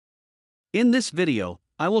In this video,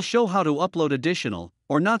 I will show how to upload additional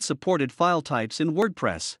or not supported file types in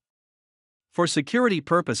WordPress. For security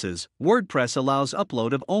purposes, WordPress allows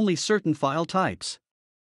upload of only certain file types.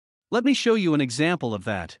 Let me show you an example of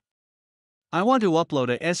that. I want to upload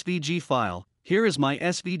a SVG file. Here is my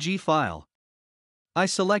SVG file. I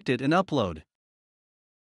select it and upload.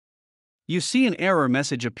 You see an error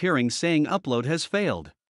message appearing saying upload has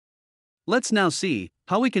failed. Let's now see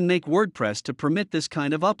how we can make WordPress to permit this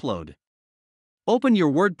kind of upload. Open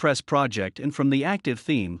your WordPress project and from the active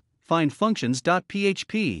theme, find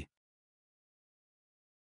functions.php.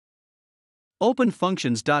 Open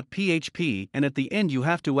functions.php and at the end you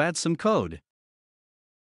have to add some code.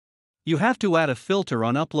 You have to add a filter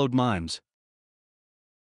on upload mimes.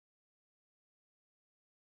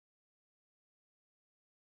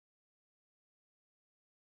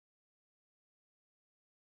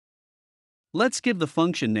 Let's give the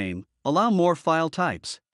function name, allow more file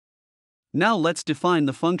types. Now let's define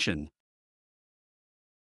the function.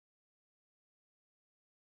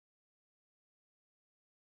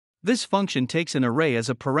 This function takes an array as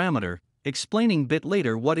a parameter, explaining bit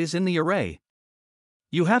later what is in the array.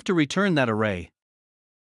 You have to return that array.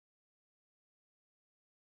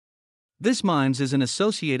 This mimes is an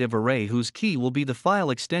associative array whose key will be the file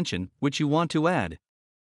extension which you want to add.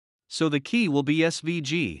 So the key will be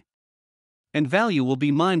svg. And value will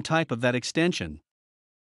be mime type of that extension.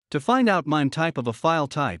 To find out mime type of a file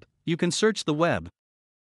type, you can search the web.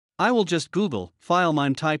 I will just Google file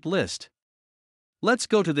mime type list. Let's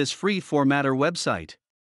go to this free formatter website.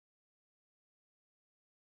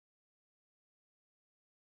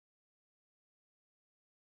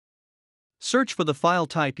 Search for the file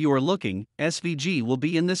type you are looking, SVG will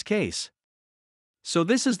be in this case. So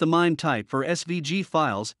this is the mime type for SVG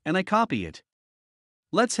files and I copy it.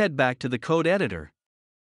 Let's head back to the code editor.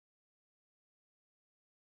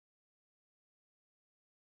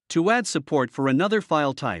 To add support for another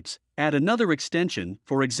file types, add another extension,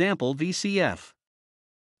 for example VCF.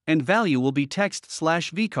 And value will be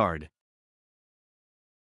text/vcard.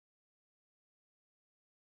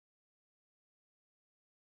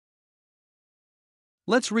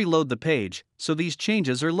 Let's reload the page, so these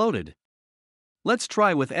changes are loaded. Let's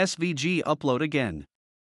try with SVG upload again.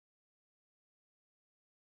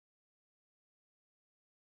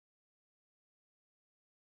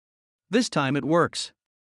 This time it works.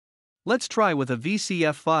 Let's try with a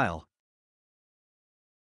VCF file.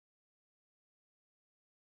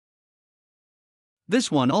 This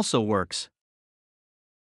one also works.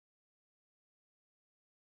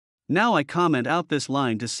 Now I comment out this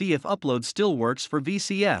line to see if upload still works for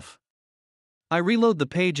VCF. I reload the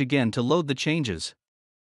page again to load the changes.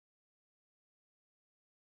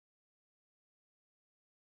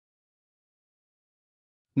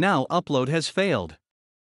 Now upload has failed.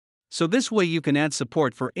 So this way you can add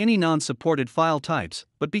support for any non-supported file types,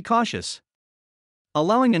 but be cautious.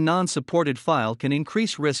 Allowing a non-supported file can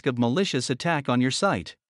increase risk of malicious attack on your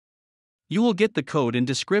site. You will get the code in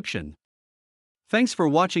description. Thanks for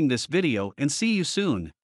watching this video and see you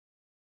soon.